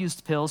mom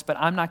abused pills, but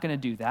I'm not going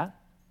to do that,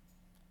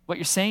 what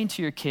you're saying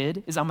to your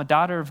kid is, I'm a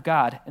daughter of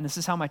God, and this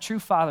is how my true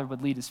father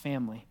would lead his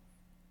family.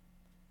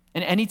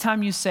 And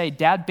anytime you say,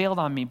 Dad bailed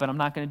on me, but I'm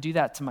not going to do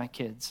that to my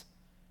kids,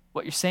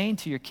 what you're saying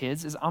to your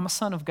kids is, I'm a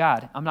son of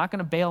God. I'm not going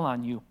to bail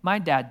on you. My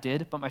dad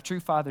did, but my true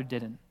father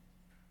didn't.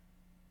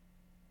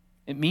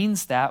 It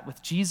means that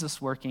with Jesus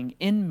working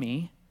in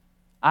me,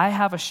 I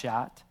have a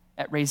shot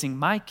at raising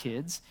my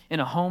kids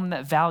in a home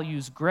that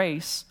values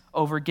grace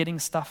over getting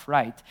stuff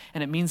right.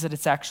 And it means that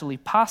it's actually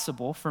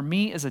possible for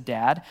me as a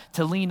dad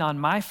to lean on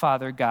my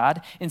Father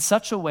God in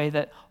such a way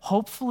that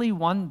hopefully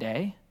one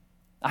day,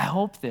 I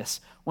hope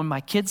this, when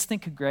my kids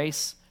think of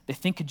grace, they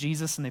think of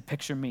Jesus and they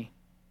picture me.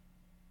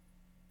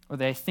 Or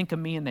they think of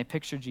me and they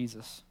picture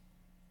Jesus.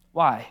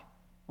 Why?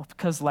 Well,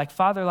 because like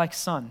Father, like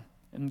Son,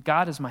 and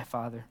God is my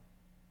Father.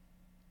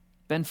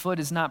 Ben Foote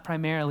is not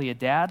primarily a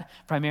dad,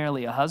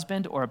 primarily a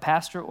husband, or a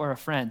pastor, or a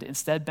friend.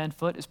 Instead, Ben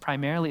Foote is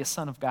primarily a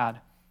son of God.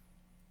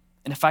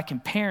 And if I can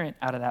parent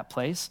out of that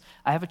place,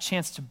 I have a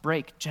chance to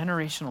break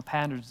generational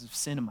patterns of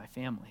sin in my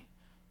family.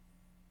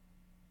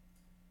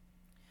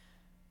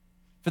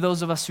 For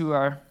those of us who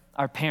are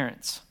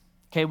parents,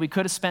 okay, we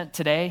could have spent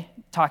today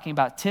talking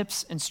about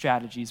tips and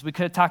strategies. We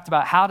could have talked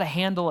about how to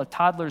handle a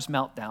toddler's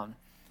meltdown.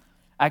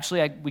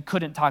 Actually, we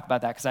couldn't talk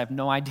about that because I have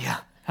no idea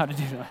how to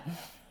do that.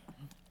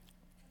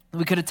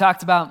 We could have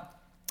talked about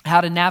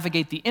how to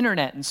navigate the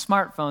internet and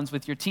smartphones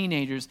with your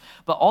teenagers,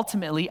 but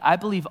ultimately, I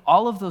believe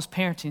all of those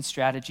parenting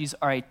strategies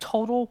are a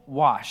total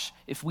wash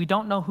if we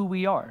don't know who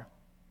we are.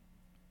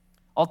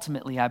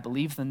 Ultimately, I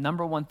believe the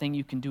number one thing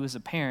you can do as a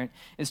parent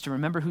is to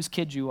remember whose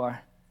kid you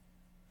are.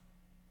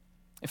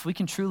 If we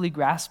can truly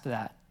grasp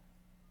that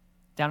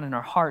down in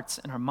our hearts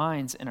and our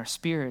minds and our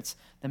spirits,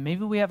 then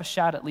maybe we have a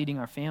shot at leading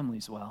our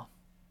families well.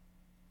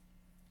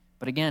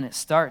 But again, it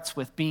starts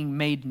with being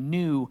made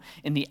new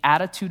in the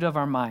attitude of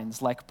our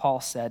minds, like Paul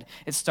said.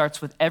 It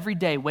starts with every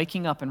day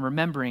waking up and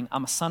remembering,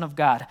 I'm a son of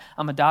God,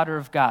 I'm a daughter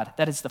of God.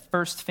 That is the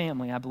first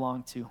family I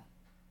belong to.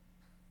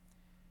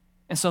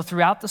 And so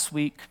throughout this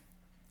week,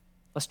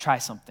 let's try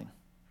something.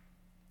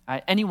 All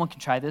right? Anyone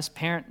can try this,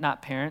 parent,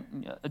 not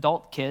parent,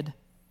 adult, kid.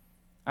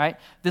 All right?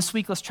 This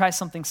week, let's try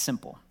something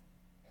simple.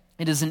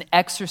 It is an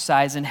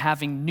exercise in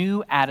having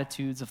new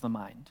attitudes of the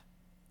mind.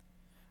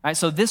 All right,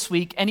 so this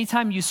week,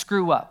 anytime you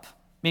screw up,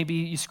 Maybe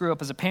you screw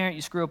up as a parent,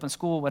 you screw up in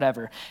school,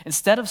 whatever.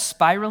 Instead of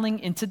spiraling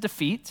into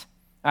defeat,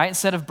 all right,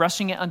 instead of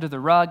brushing it under the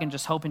rug and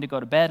just hoping to go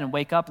to bed and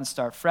wake up and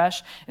start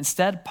fresh,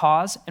 instead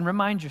pause and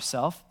remind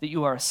yourself that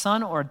you are a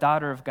son or a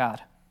daughter of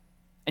God.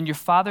 And your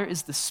Father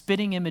is the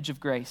spitting image of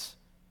grace.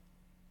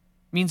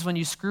 Means when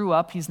you screw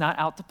up, he's not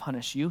out to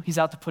punish you. He's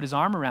out to put his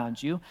arm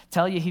around you,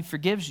 tell you he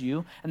forgives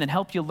you, and then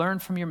help you learn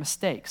from your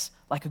mistakes,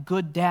 like a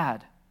good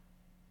dad.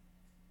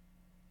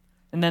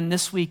 And then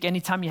this week,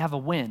 anytime you have a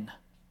win,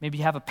 maybe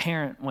you have a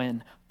parent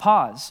win,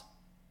 pause.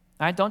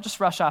 All right, don't just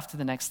rush off to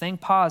the next thing.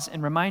 Pause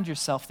and remind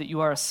yourself that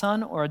you are a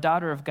son or a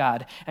daughter of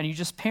God, and you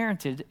just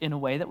parented in a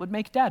way that would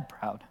make dad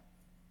proud.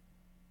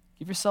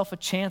 Give yourself a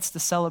chance to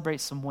celebrate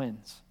some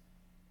wins.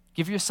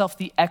 Give yourself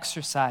the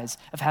exercise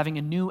of having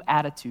a new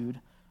attitude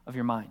of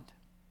your mind.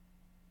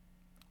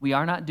 We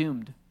are not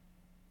doomed.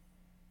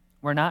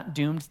 We're not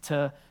doomed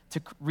to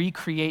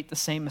recreate the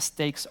same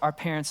mistakes our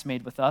parents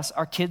made with us.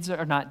 Our kids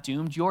are not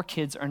doomed. Your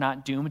kids are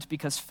not doomed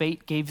because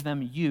fate gave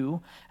them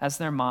you as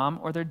their mom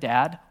or their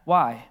dad.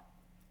 Why?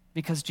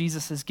 Because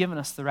Jesus has given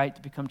us the right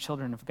to become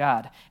children of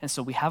God. And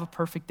so we have a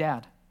perfect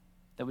dad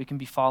that we can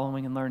be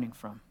following and learning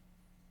from.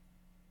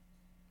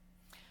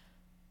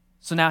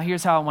 So now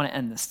here's how I want to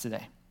end this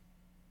today.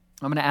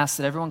 I'm going to ask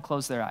that everyone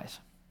close their eyes.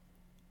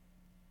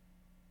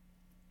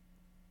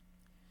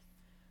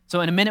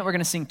 So in a minute, we're going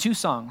to sing 2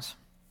 songs.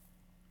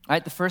 All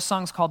right, the first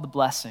song is called The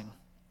Blessing.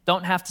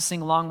 Don't have to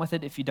sing along with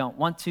it if you don't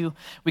want to.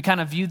 We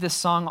kind of view this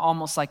song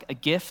almost like a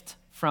gift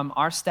from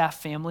our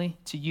staff family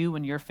to you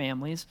and your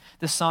families.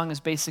 This song is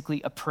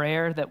basically a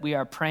prayer that we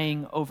are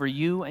praying over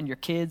you and your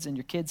kids'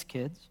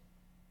 kids.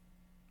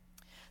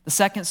 The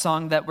second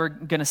song that we're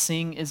going to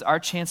sing is our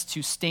chance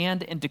to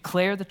stand and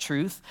declare the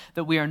truth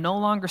that we are no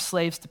longer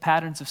slaves to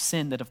patterns of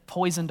sin that have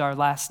poisoned our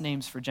last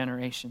names for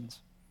generations.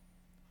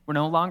 We're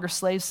no longer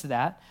slaves to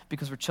that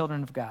because we're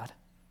children of God.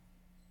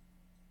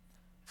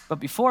 But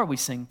before we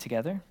sing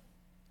together,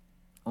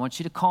 I want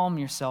you to calm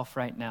yourself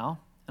right now,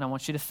 and I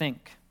want you to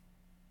think.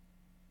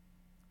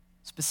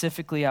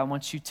 Specifically, I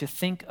want you to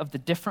think of the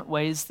different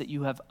ways that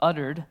you have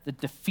uttered the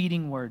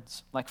defeating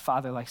words, like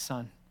father, like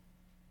son,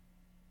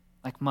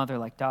 like mother,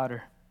 like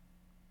daughter.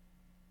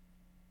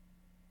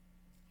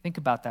 Think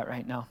about that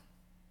right now.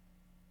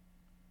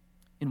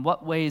 In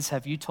what ways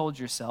have you told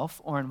yourself,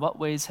 or in what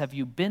ways have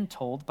you been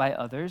told by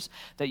others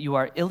that you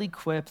are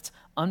ill-equipped,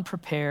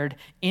 unprepared,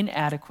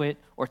 inadequate,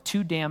 or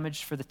too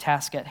damaged for the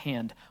task at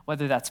hand,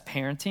 whether that's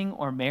parenting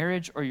or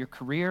marriage or your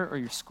career or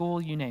your school,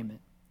 you name it?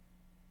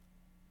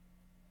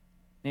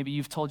 Maybe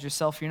you've told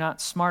yourself you're not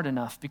smart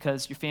enough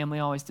because your family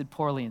always did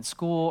poorly in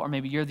school, or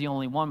maybe you're the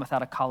only one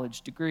without a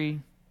college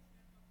degree.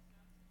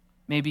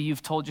 Maybe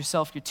you've told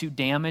yourself you're too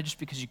damaged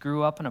because you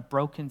grew up in a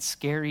broken,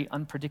 scary,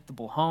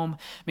 unpredictable home.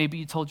 Maybe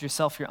you told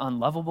yourself you're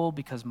unlovable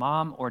because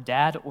mom or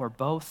dad or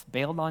both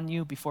bailed on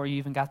you before you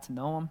even got to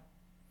know them.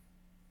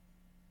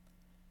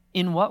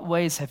 In what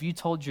ways have you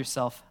told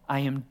yourself, I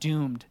am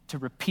doomed to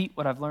repeat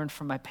what I've learned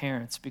from my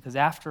parents because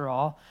after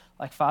all,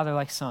 like father,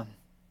 like son,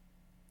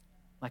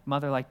 like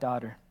mother, like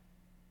daughter?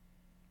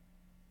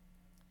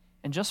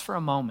 And just for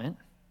a moment,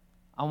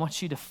 I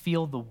want you to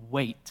feel the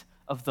weight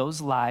of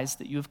those lies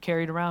that you have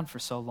carried around for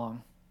so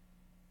long.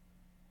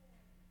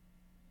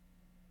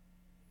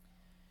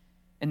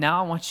 And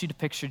now I want you to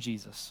picture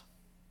Jesus.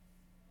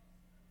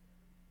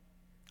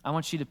 I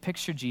want you to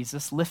picture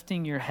Jesus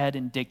lifting your head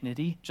in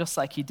dignity, just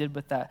like he did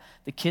with the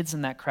kids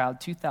in that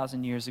crowd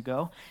 2,000 years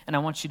ago. And I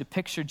want you to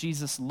picture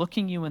Jesus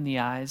looking you in the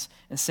eyes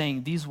and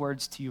saying these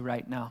words to you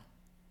right now.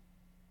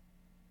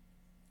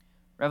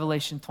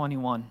 Revelation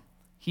 21,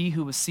 he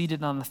who was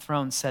seated on the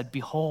throne said,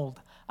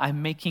 behold,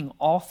 I'm making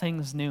all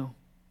things new.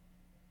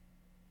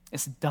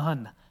 It's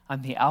done.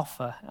 I'm the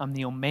Alpha, I'm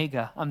the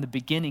Omega, I'm the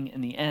beginning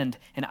and the end,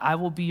 and I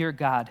will be your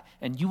God,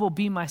 and you will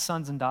be my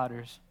sons and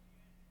daughters.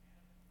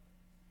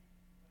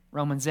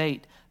 Romans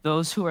 8,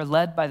 those who are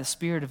led by the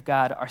Spirit of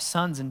God are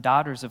sons and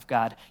daughters of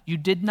God. You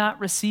did not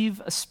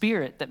receive a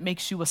spirit that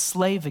makes you a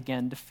slave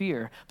again to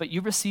fear, but you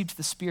received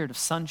the spirit of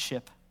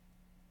sonship.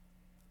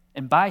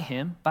 And by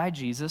him, by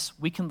Jesus,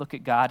 we can look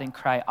at God and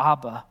cry,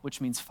 Abba,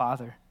 which means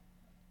Father.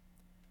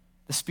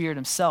 The Spirit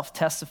himself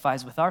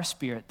testifies with our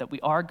spirit that we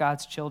are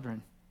God's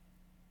children.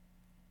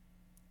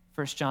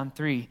 1 John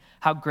 3,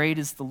 how great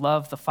is the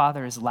love the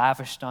Father has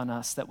lavished on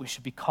us that we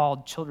should be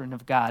called children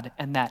of God,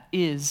 and that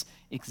is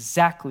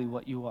exactly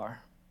what you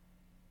are.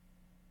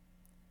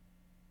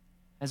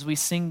 As we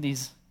sing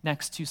these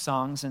next 2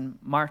 songs and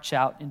march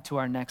out into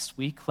our next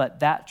week, let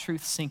that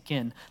truth sink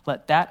in.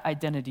 Let that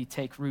identity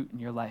take root in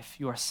your life.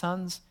 You are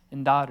sons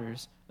and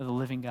daughters of the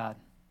living God.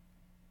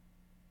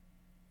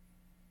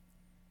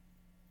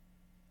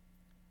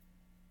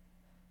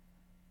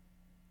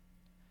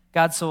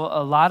 God, so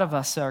a lot of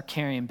us are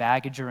carrying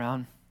baggage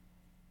around.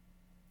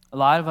 A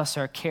lot of us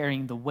are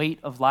carrying the weight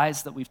of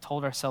lies that we've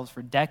told ourselves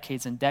for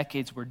decades and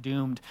decades. We're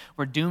doomed.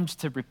 We're doomed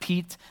to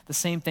repeat the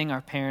same thing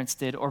our parents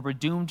did, or we're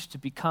doomed to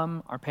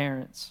become our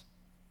parents.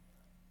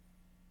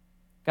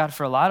 God,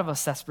 for a lot of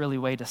us, that's really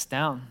weighed us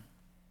down.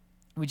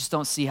 We just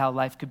don't see how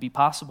life could be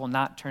possible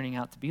not turning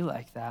out to be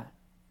like that.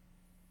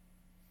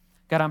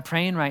 God, I'm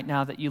praying right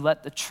now that you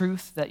let the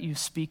truth that you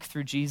speak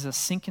through Jesus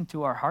sink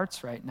into our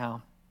hearts right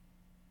now.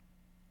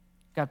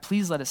 God,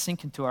 please let it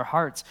sink into our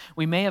hearts.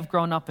 We may have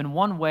grown up in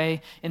one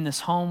way in this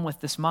home with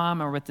this mom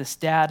or with this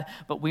dad,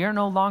 but we are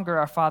no longer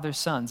our father's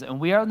sons, and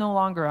we are no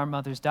longer our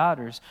mother's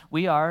daughters.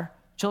 We are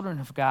children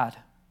of God.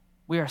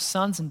 We are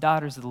sons and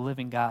daughters of the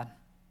living God.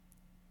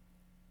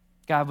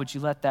 God, would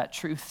you let that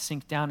truth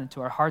sink down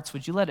into our hearts?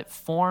 Would you let it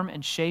form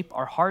and shape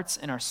our hearts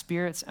and our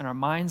spirits and our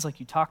minds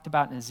like you talked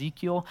about in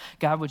Ezekiel?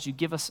 God, would you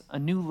give us a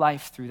new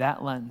life through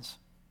that lens?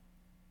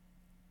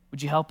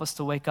 Would you help us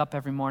to wake up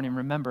every morning and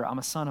remember, I'm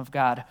a son of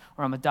God,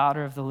 or I'm a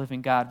daughter of the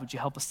living God? Would you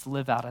help us to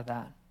live out of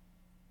that?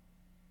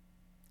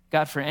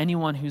 God, for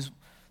anyone who's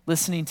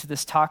listening to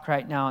this talk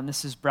right now and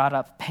this has brought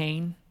up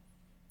pain,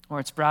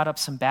 or it's brought up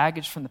some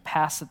baggage from the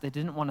past that they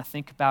didn't want to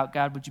think about,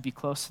 God, would you be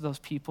close to those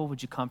people?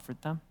 Would you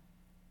comfort them?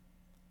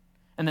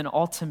 And then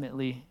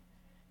ultimately,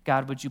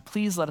 God, would you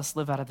please let us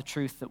live out of the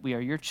truth that we are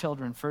your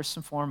children first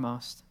and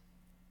foremost?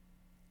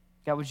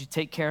 God, would you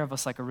take care of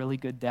us like a really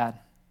good dad?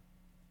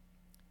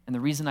 And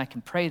the reason I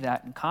can pray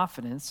that in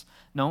confidence,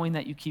 knowing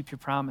that you keep your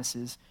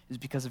promises, is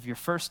because of your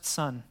first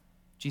son,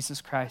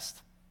 Jesus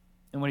Christ,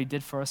 and what he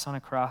did for us on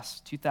a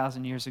cross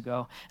 2,000 years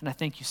ago. And I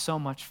thank you so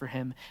much for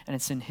him. And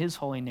it's in his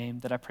holy name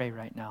that I pray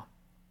right now.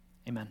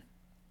 Amen.